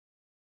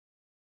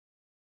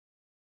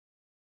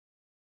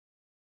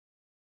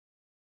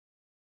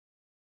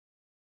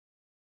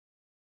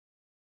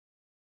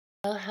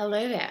Well,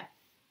 hello there.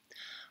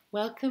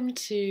 Welcome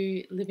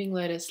to Living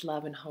Lotus,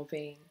 Love and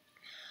WholeBeing.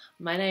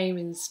 My name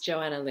is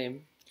Joanna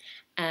Lim,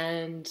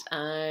 and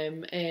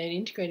I'm an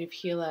integrative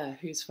healer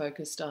who's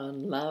focused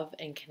on love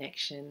and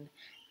connection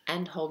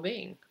and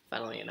WholeBeing,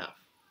 funnily enough.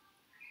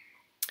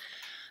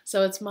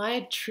 So it's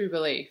my true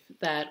belief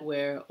that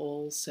we're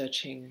all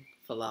searching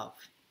for love.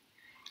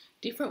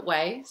 Different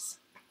ways,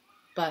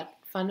 but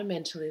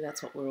fundamentally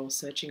that's what we're all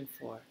searching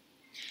for.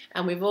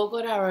 And we've all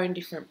got our own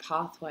different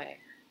pathway.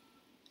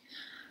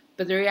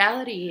 But the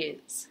reality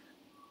is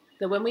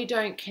that when we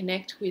don't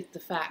connect with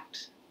the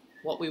fact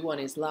what we want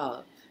is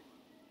love,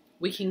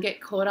 we can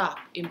get caught up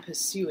in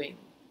pursuing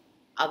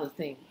other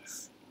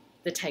things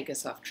that take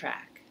us off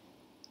track.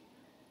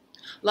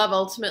 Love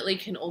ultimately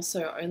can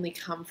also only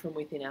come from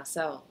within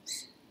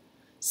ourselves.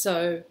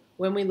 So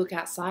when we look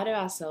outside of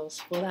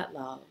ourselves for that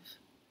love,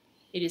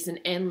 it is an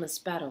endless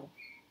battle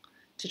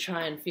to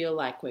try and feel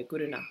like we're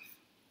good enough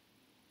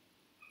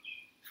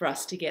for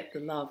us to get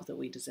the love that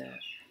we deserve.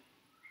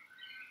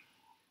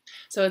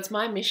 So it's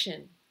my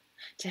mission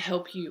to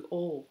help you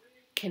all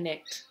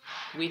connect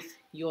with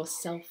your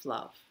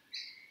self-love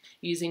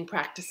using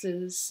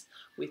practices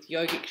with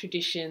yogic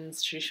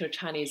traditions, traditional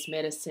Chinese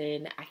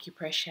medicine,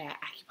 acupressure,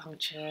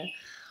 acupuncture,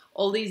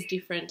 all these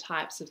different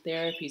types of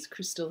therapies,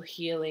 crystal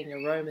healing,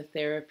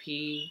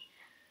 aromatherapy,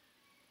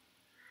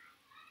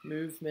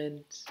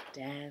 movement,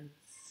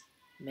 dance,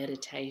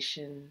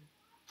 meditation,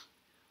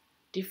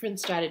 different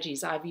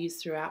strategies I've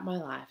used throughout my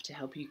life to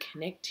help you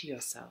connect to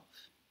yourself.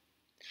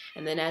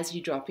 And then as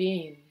you drop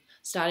in,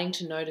 starting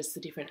to notice the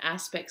different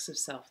aspects of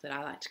self that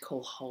I like to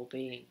call whole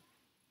being,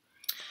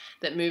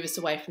 that move us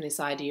away from this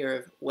idea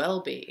of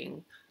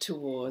well-being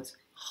towards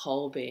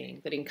whole being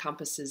that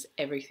encompasses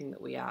everything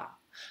that we are.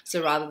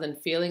 So rather than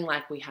feeling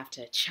like we have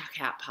to chuck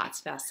out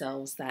parts of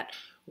ourselves that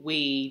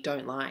we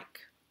don't like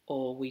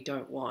or we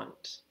don't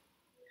want,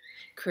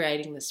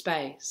 creating the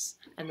space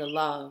and the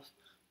love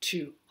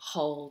to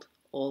hold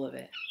all of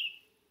it,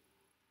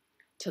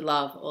 to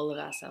love all of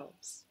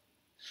ourselves,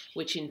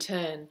 which in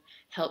turn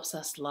helps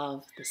us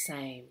love the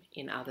same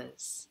in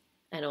others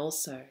and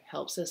also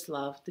helps us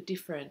love the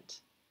different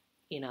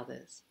in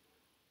others.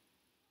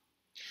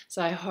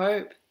 So I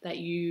hope that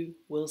you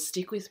will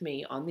stick with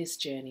me on this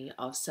journey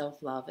of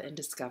self-love and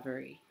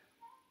discovery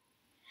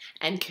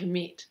and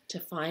commit to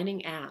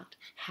finding out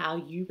how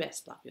you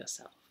best love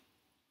yourself.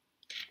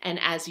 And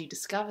as you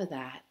discover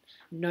that,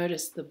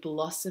 notice the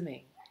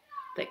blossoming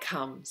that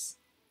comes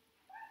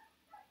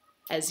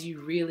as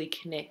you really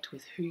connect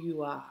with who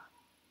you are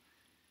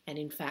and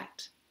in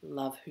fact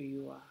love who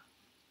you are,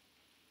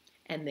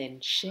 and then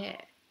share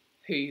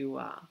who you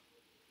are.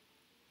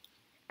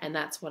 And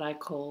that's what I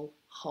call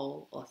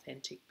whole,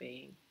 authentic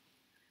being.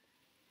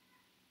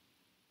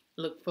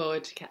 Look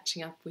forward to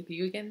catching up with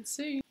you again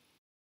soon.